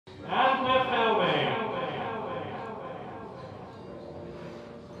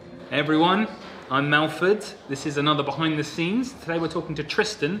Hey everyone, I'm Malford. This is another behind the scenes. Today we're talking to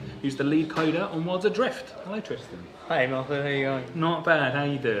Tristan, who's the lead coder on Worlds Adrift. Hello Tristan. Hi Malford, how you going? Not bad, how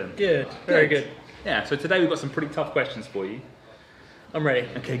you doing? Good, very good. Yeah, so today we've got some pretty tough questions for you. I'm ready.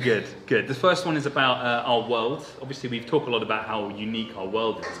 Okay, good. The first one is about our world. Obviously we've talked a lot about how unique our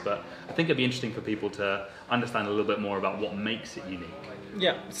world is, but I think it'd be interesting for people to understand a little bit more about what makes it unique.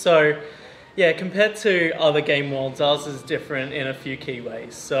 Yeah, compared to other game worlds, ours is different in a few key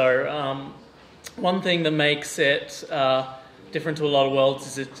ways. So one thing that makes it different to a lot of worlds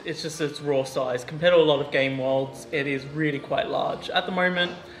is it's just its raw size. Compared to a lot of game worlds, it is really quite large. At the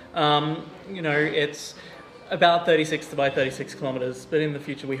moment, it's about 36 by 36 kilometers, but in the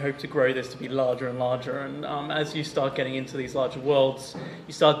future we hope to grow this to be larger and larger. And as you start getting into these larger worlds,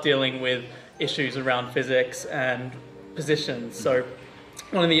 you start dealing with issues around physics and positions. So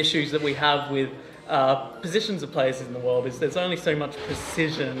one of the issues that we have with positions of players in the world is there's only so much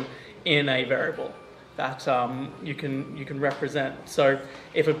precision in a variable that you can represent. So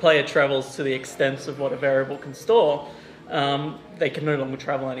if a player travels to the extent of what a variable can store, they can no longer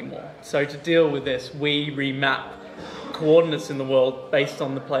travel anymore. So to deal with this, we remap coordinates in the world based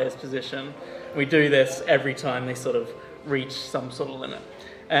on the player's position. We do this every time they sort of reach some sort of limit.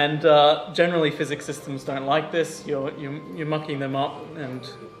 And generally physics systems don't like this. You're mucking them up, and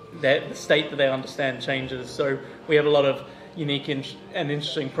the state that they understand changes. So we have a lot of unique and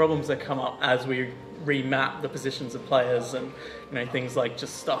interesting problems that come up as we remap the positions of players, and things like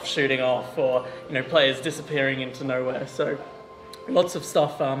just stuff shooting off, or players disappearing into nowhere. So lots of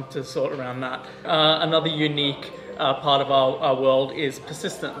stuff to sort around that. Another unique part of our world is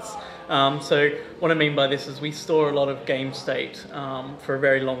persistence. So what I mean by this is we store a lot of game state for a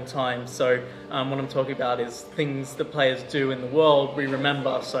very long time. So what I'm talking about is things that players do in the world we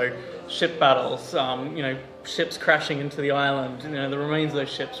remember. So ship battles, ships crashing into the island, the remains of those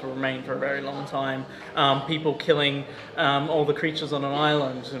ships will remain for a very long time. People killing all the creatures on an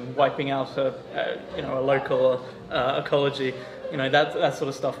island and wiping out a local ecology. That sort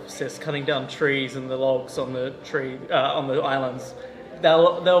of stuff persists. Cutting down trees and the logs on the islands,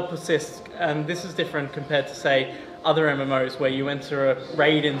 they'll persist. And this is different compared to, say, other MMOs where you enter a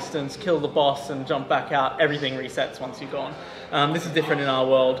raid instance, kill the boss and jump back out, everything resets once you're gone. This is different in our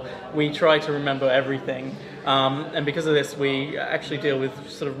world. We try to remember everything, and because of this we actually deal with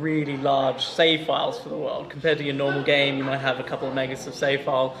sort of really large save files for the world. Compared to your normal game, you might have a couple of megas of save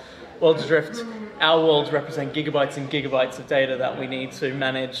file. Worlds Adrift, our worlds represent gigabytes and gigabytes of data that we need to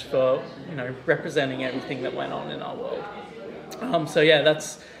manage for representing everything that went on in our world.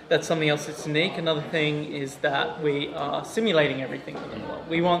 That's something else that's unique. Another thing is that we are simulating everything in the world.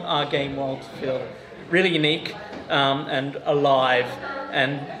 We want our game world to feel really unique and alive,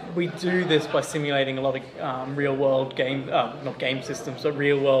 and we do this by simulating a lot of real world not game systems, but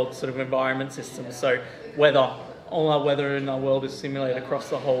real world sort of environment systems. So weather. All our weather in our world is simulated across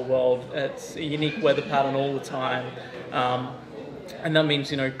the whole world. It's a unique weather pattern all the time. And that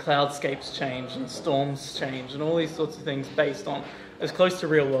means, cloudscapes change and storms change and all these sorts of things based on as close to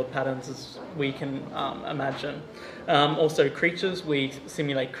real world patterns as we can imagine. Also creatures, we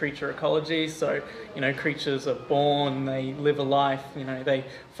simulate creature ecology. So, creatures are born, they live a life, they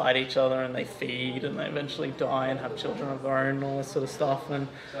fight each other and they feed and they eventually die and have children of their own and all this sort of stuff. And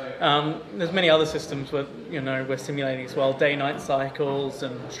there's many other systems where, we're simulating as well, day-night cycles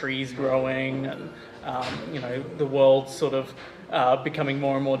and trees growing and, the world sort of becoming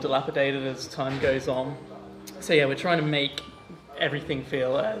more and more dilapidated as time goes on. So yeah, we're trying to make everything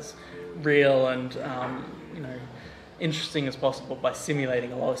feel as real and interesting as possible by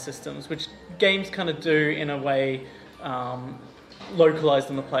simulating a lot of systems, which games kind of do in a way localized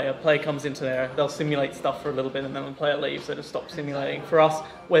on the player. Player comes into there, they'll simulate stuff for a little bit, and then when the player leaves, they just stop simulating. For us,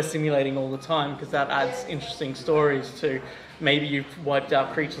 we're simulating all the time because that adds interesting stories to maybe you've wiped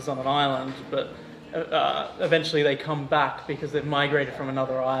out creatures on an island, but eventually they come back because they've migrated from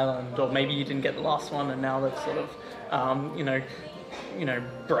another island, or maybe you didn't get the last one and now they've sort of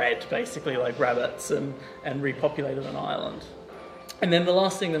bred basically like rabbits and repopulated an island. And then the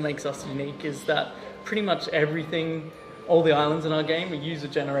last thing that makes us unique is that pretty much everything, all the islands in our game, are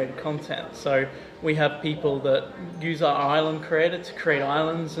user-generated content. So we have people that use our island creator to create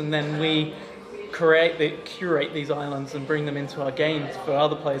islands, and then we curate these islands and bring them into our games for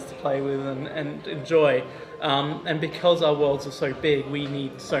other players to play with and enjoy. And because our worlds are so big, we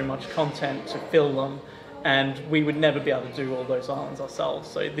need so much content to fill them, and we would never be able to do all those islands ourselves.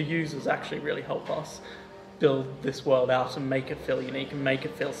 So the users actually really help us build this world out and make it feel unique and make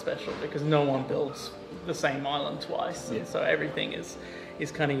it feel special, because no one builds the same island twice. Yeah. And so everything is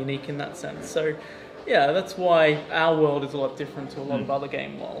kind of unique in that sense. So Yeah, that's why our world is a lot different to a lot of other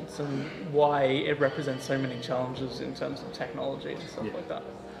game worlds, and why it represents so many challenges in terms of technology and stuff like that.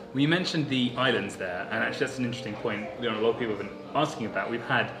 Well, you mentioned the islands there, and actually that's an interesting point. A lot of people have been asking about. We've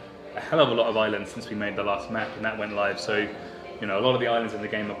had a hell of a lot of islands since we made the last map, and that went live. So, a lot of the islands in the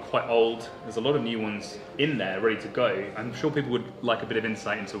game are quite old. There's a lot of new ones in there, ready to go. I'm sure people would like a bit of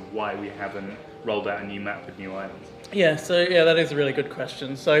insight into why we haven't rolled out a new map with new islands. Yeah, that is a really good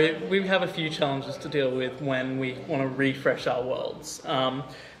question. So we have a few challenges to deal with when we want to refresh our worlds.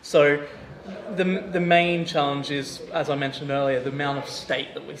 So the main challenge is, as I mentioned earlier, the amount of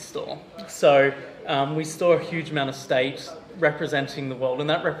state that we store. So we store a huge amount of state representing the world, and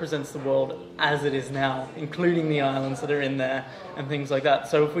that represents the world as it is now, including the islands that are in there and things like that.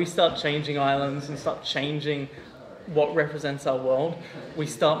 So if we start changing islands and start changing what represents our world, we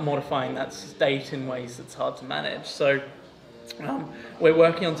start modifying that state in ways that's hard to manage. So we're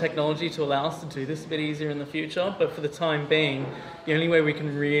working on technology to allow us to do this a bit easier in the future, but for the time being, the only way we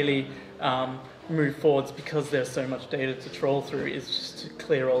can really move forwards, because there's so much data to troll through, is just to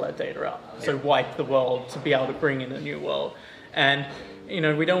clear all that data out. So wipe the world to be able to bring in a new world. And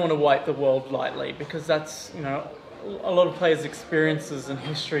we don't want to wipe the world lightly, because that's a lot of players' experiences and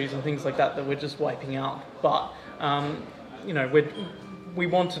histories and things like that we're just wiping out. But we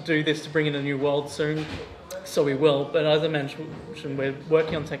want to do this to bring in a new world soon, so we will. But as I mentioned, we're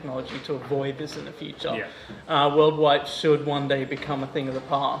working on technology to avoid this in the future. World wipe should one day become a thing of the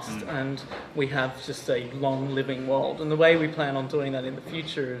past, and we have just a long living world. And the way we plan on doing that in the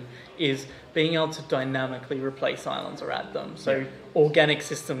future is being able to dynamically replace islands or add them. So organic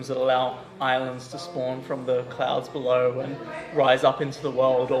systems that allow islands to spawn from the clouds below and rise up into the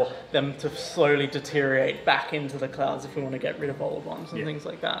world, or them to slowly deteriorate back into the clouds if we want to get rid of old ones and things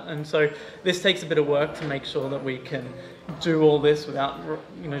like that. And so this takes a bit of work to make sure that we can do all this without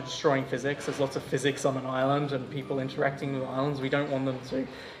destroying physics. There's lots of physics on an island and people interacting with islands. We don't want them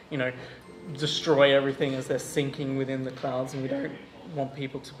to destroy everything as they're sinking within the clouds, and we don't want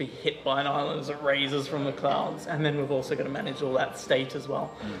people to be hit by an island as it raises from the clouds. And then we've also got to manage all that state as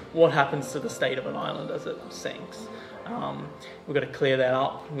well. What happens to the state of an island as it sinks? We've got to clear that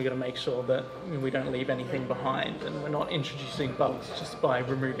up. We've got to make sure that we don't leave anything behind, and we're not introducing bugs just by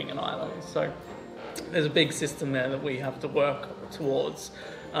removing an island. So there's a big system there that we have to work towards.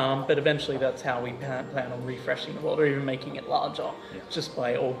 But eventually that's how we plan on refreshing the world, or even making it larger, just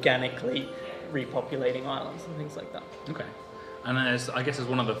by organically repopulating islands and things like that. Okay. And I guess there's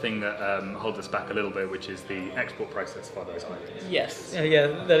one other thing that holds us back a little bit, which is the export process for those islands. Yes,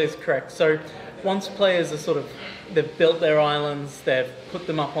 yeah, that is correct. So once players are they've built their islands, they've put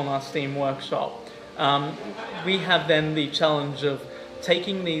them up on our Steam workshop, we have then the challenge of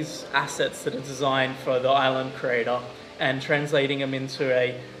taking these assets that are designed for the island creator and translating them into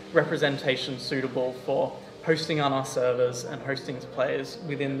a representation suitable for hosting on our servers and hosting to players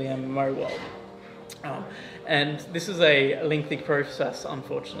within the MMO world. And this is a lengthy process,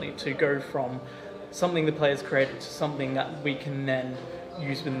 unfortunately, to go from something the players created to something that we can then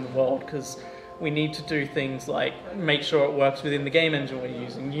use within the world, because we need to do things like make sure it works within the game engine we're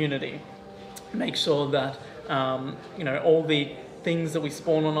using, Unity. Make sure that all the things that we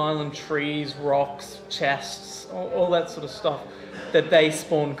spawn on island, trees, rocks, chests, all that sort of stuff, that they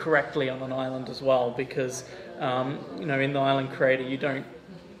spawn correctly on an island as well, because in the island creator you don't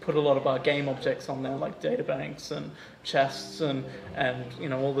put a lot of our game objects on there, like databanks and chests and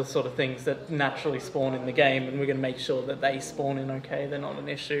all the sort of things that naturally spawn in the game, and we're going to make sure that they spawn in okay, they're not an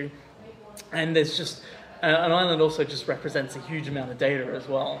issue. And there's just an island also just represents a huge amount of data as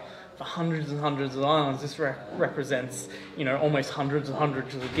well. For hundreds and hundreds of islands, this represents almost hundreds and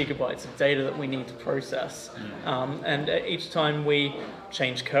hundreds of gigabytes of data that we need to process. And each time we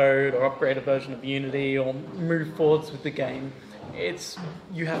change code or upgrade a version of Unity or move forwards with the game,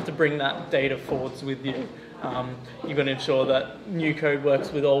 you have to bring that data forwards with you. You've got to ensure that new code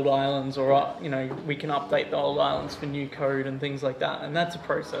works with old islands, or we can update the old islands for new code and things like that. And that's a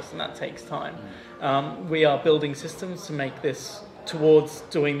process, and that takes time. We are building systems to make this towards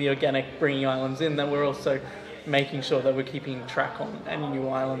doing the organic bringing islands in. That we're also making sure that we're keeping track on any new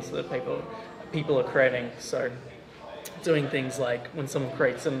islands that people are creating. So doing things like when someone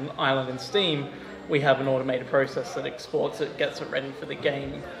creates an island in Steam, we have an automated process that exports it, gets it ready for the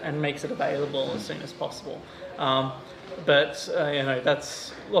game, and makes it available as soon as possible. But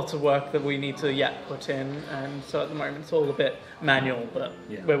that's lots of work that we need to put in, and so at the moment it's all a bit manual, but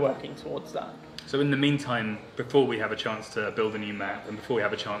we're working towards that. So in the meantime, before we have a chance to build a new map and before we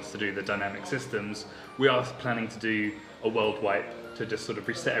have a chance to do the dynamic systems, we are planning to do a world wipe to just sort of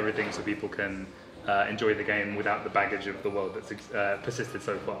reset everything so people can enjoy the game without the baggage of the world that's persisted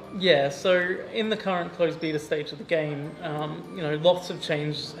so far. Yeah, so in the current closed beta stage of the game, lots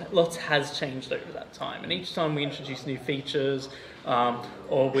has changed over that time, and each time we introduce new features,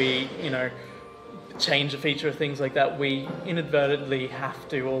 or we, change a feature or things like that, we inadvertently have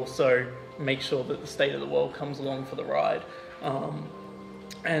to also make sure that the state of the world comes along for the ride.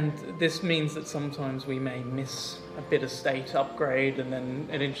 And this means that sometimes we may miss a bit of state upgrade, and then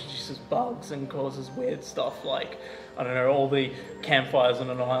it introduces bugs and causes weird stuff like, I don't know, all the campfires on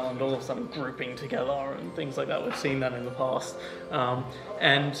an island all of a sudden grouping together and things like that. We've seen that in the past.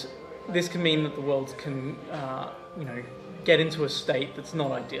 And this can mean that the worlds can, get into a state that's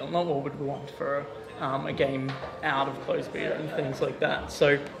not ideal, not what we'd want for a game out of closed beta and things like that.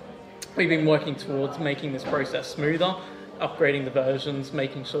 So we've been working towards making this process smoother, upgrading the versions,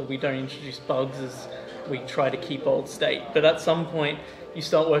 making sure we don't introduce bugs as we try to keep old state. But at some point, you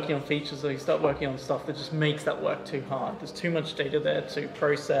start working on features or you start working on stuff that just makes that work too hard. There's too much data there to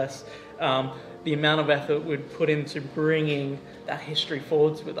process. The amount of effort we'd put into bringing that history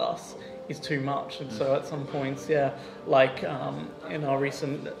forwards with us is too much. And so at some points, like in our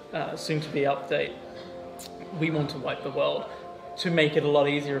recent soon-to-be update, we want to wipe the world to make it a lot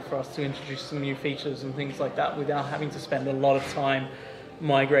easier for us to introduce some new features and things like that without having to spend a lot of time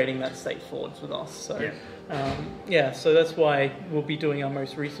migrating that state forwards with us. So so that's why we'll be doing our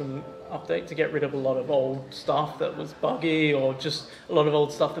most recent update to get rid of a lot of old stuff that was buggy, or just a lot of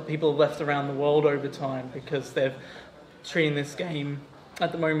old stuff that people have left around the world over time, because they're treating this game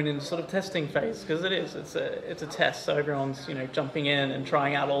at the moment in the sort of testing phase, because it's a test, so everyone's jumping in and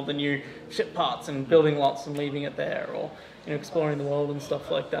trying out all the new ship parts and building lots and leaving it there, or exploring the world and stuff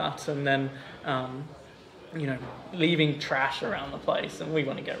like that, and then leaving trash around the place, and we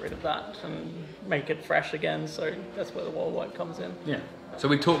want to get rid of that and make it fresh again. So that's where the world wipe comes in. Yeah. So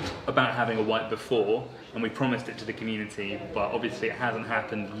we talked about having a wipe before, and we promised it to the community, but obviously it hasn't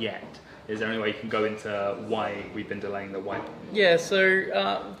happened yet. Is there any way you can go into why we've been delaying the wipe? Yeah,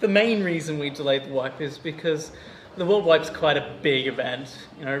 so the main reason we delayed the wipe is because the world wipe's quite a big event.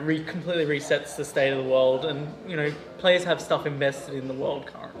 Completely resets the state of the world, and players have stuff invested in the world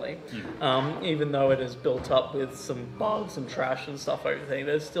currently. Even though it is built up with some bugs and trash and stuff, everything,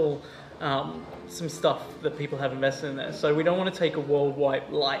 there's still some stuff that people have invested in there. So we don't want to take a world wipe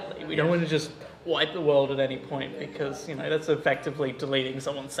lightly. We don't want to just wipe the world at any point, because that's effectively deleting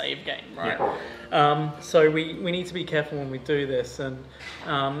someone's save game, right? So we need to be careful when we do this, and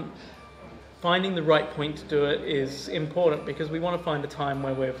finding the right point to do it is important, because we want to find a time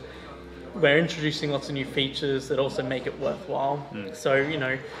where we're introducing lots of new features that also make it worthwhile. So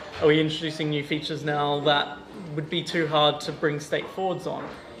are we introducing new features now that would be too hard to bring state forwards on?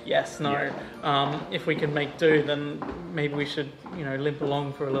 Yes, no. If we can make do, then maybe we should, limp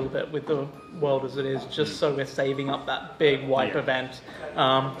along for a little bit with the world as it is, just so we're saving up that big wipe event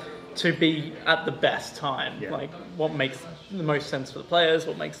to be at the best time. Like, what makes the most sense for the players,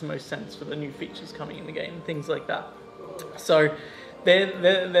 what makes the most sense for the new features coming in the game, things like that. So they're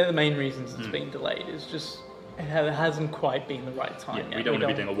the main reasons it's been delayed. It's just it hasn't quite been the right time yet. We don't want to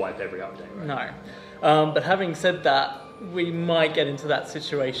be doing a wipe every update, right? No. But having said that, we might get into that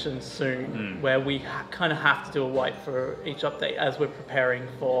situation soon where we kind of have to do a wipe for each update as we're preparing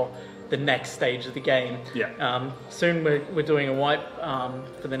for the next stage of the game. Soon we're doing a wipe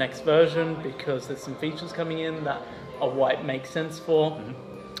for the next version, because there's some features coming in that a wipe makes sense for.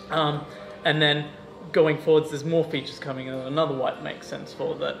 And then going forwards, there's more features coming in that another wipe makes sense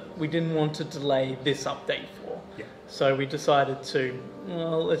for, that we didn't want to delay this update for. So we decided to,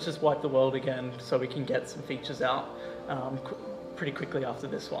 let's just wipe the world again so we can get some features out pretty quickly after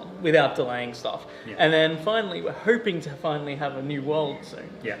this one without delaying stuff. And then finally, we're hoping to finally have a new world soon.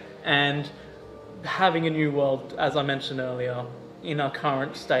 And having a new world, as I mentioned earlier, in our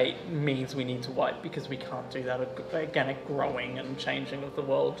current state means we need to wipe, because we can't do that organic growing and changing of the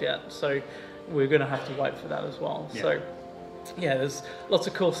world yet. So we're going to have to wipe for that as well. So there's lots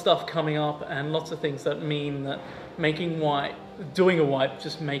of cool stuff coming up, and lots of things that mean that doing a wipe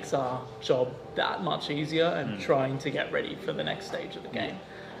just makes our job that much easier, and trying to get ready for the next stage of the game.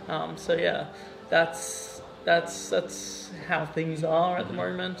 That's how things are at the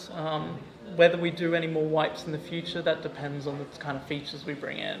moment. Whether we do any more wipes in the future, that depends on the kind of features we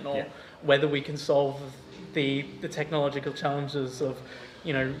bring in, or whether we can solve the technological challenges of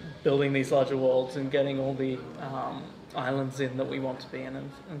building these larger worlds and getting all the islands in that we want to be in,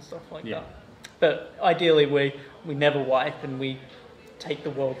 and stuff like that. But ideally, we never wipe, and we take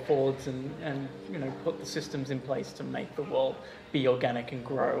the world forwards and put the systems in place to make the world be organic and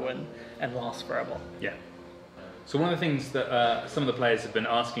grow and last forever. So one of the things that some of the players have been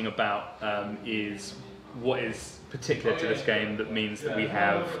asking about is what is particular to this game that means that we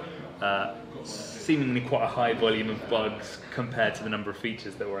have seemingly quite a high volume of bugs compared to the number of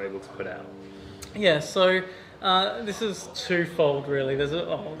features that we're able to put out. Yeah, so this is twofold really.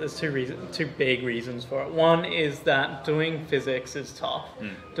 There's two big reasons for it. One is that doing physics is tough.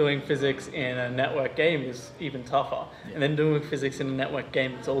 Doing physics in a network game is even tougher. Yeah. And then doing physics in a network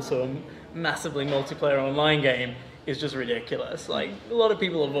game, it's also a massively multiplayer online game, is just ridiculous. Like, a lot of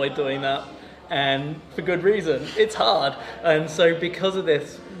people avoid doing that, and for good reason. It's hard. And so because of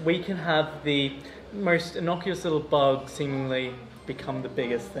this, we can have the most innocuous little bug seemingly become the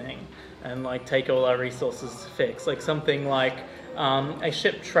biggest thing, and like take all our resources to fix. Like something like a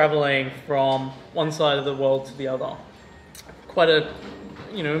ship traveling from one side of the world to the other. Quite a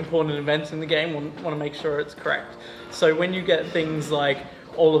important event in the game. Want to make sure it's correct. So when you get things like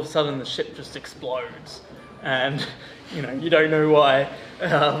all of a sudden the ship just explodes, and you don't know why.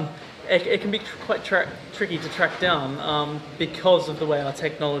 It can be quite tricky to track down because of the way our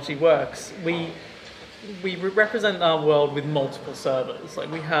technology works. We represent our world with multiple servers.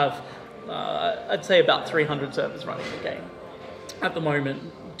 Like we have, I'd say about 300 servers running the game at the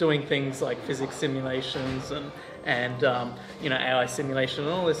moment, doing things like physics simulations and AI simulation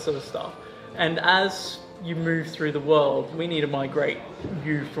and all this sort of stuff. And as you move through the world, we need to migrate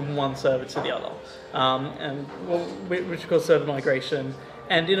you from one server to the other, which is called server migration.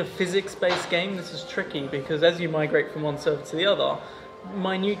 And in a physics-based game, this is tricky because as you migrate from one server to the other,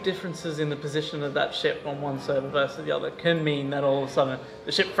 minute differences in the position of that ship on one server versus the other can mean that all of a sudden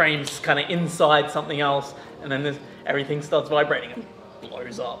the ship frame's kind of inside something else, and then everything starts vibrating and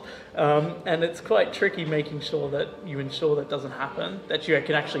blows up. And it's quite tricky making sure that you ensure that doesn't happen, that you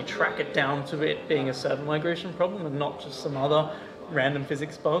can actually track it down to it being a server migration problem and not just some other random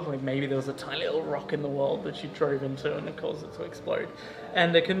physics bug. Like maybe there was a tiny little rock in the world that you drove into and it caused it to explode.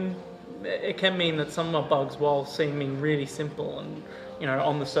 And it can mean that some of our bugs, while seeming really simple and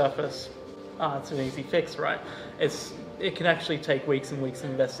on the surface, it's an easy fix, right? It can actually take weeks and weeks of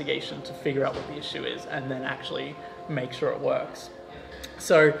investigation to figure out what the issue is and then actually make sure it works.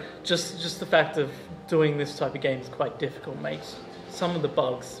 So just the fact of doing this type of game is quite difficult, makes some of the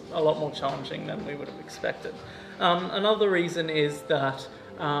bugs a lot more challenging than we would have expected. Another reason is that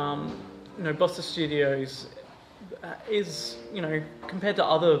Bossa Studios is, compared to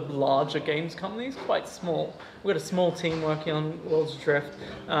other larger games companies, quite small. We've got a small team working on Worlds Adrift,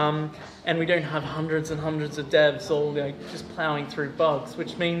 and we don't have hundreds and hundreds of devs all just plowing through bugs,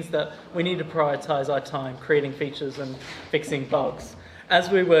 which means that we need to prioritize our time creating features and fixing bugs. As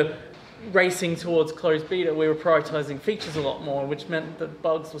we were racing towards closed beta, we were prioritizing features a lot more, which meant that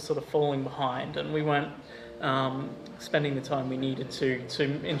bugs were sort of falling behind, and we weren't spending the time we needed to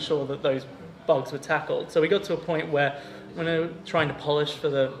ensure that those bugs were tackled. So we got to a point where when we were trying to polish for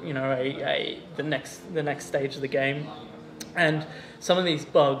the next stage of the game, and some of these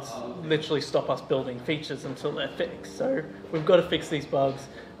bugs literally stop us building features until they're fixed. So we've got to fix these bugs.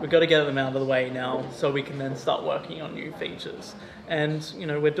 We've got to get them out of the way now so we can then start working on new features. And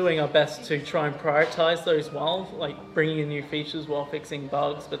we're doing our best to try and prioritize those while bringing in new features while fixing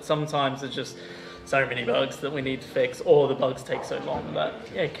bugs. But sometimes there's just so many bugs that we need to fix, or the bugs take so long that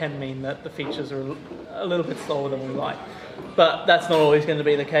it can mean that the features are a little bit slower than we like. But that's not always going to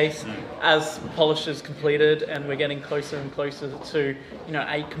be the case. As polish is completed and we're getting closer and closer to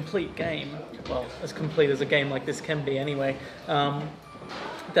a complete game, well, as complete as a game like this can be anyway,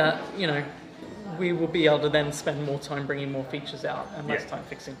 that we will be able to then spend more time bringing more features out and less time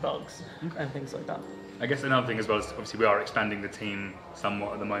fixing bugs and things like that. I guess another thing as well is obviously we are expanding the team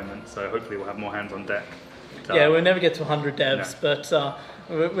somewhat at the moment, so hopefully we'll have more hands on deck. Yeah, we'll never get to 100 devs, but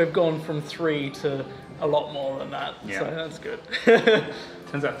we've gone from 3 to a lot more than that, so that's good.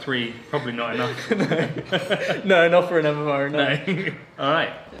 Turns out 3 probably not enough. No, not for an MMO, no. All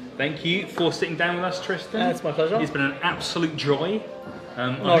right, thank you for sitting down with us, Tristan. It's my pleasure. It's been an absolute joy.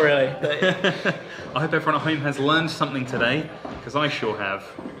 Not really. But I hope everyone at home has learned something today, because I sure have.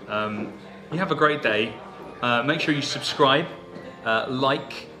 You have a great day. Make sure you subscribe,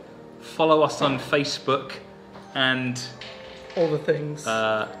 like, follow us on Facebook, and all the things.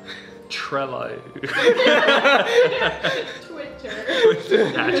 Trello. Twitter.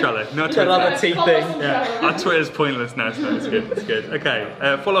 Trello. Not Twitter. Another T thing. Yeah, our Twitter's pointless now, so it's good. It's good. Okay,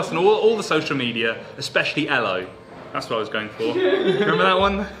 follow us on all the social media, especially Ello. That's what I was going for. Remember that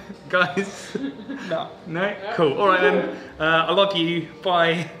one, guys? No. No? Cool. All right then. I love you.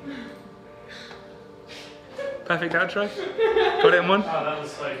 Bye. Perfect outro? Got it in one? Oh, that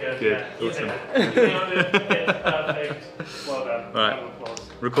was so good. Good. Yeah. Awesome. Perfect. Well done. All right.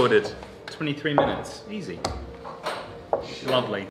 Recorded. 23 minutes. Easy. Lovely.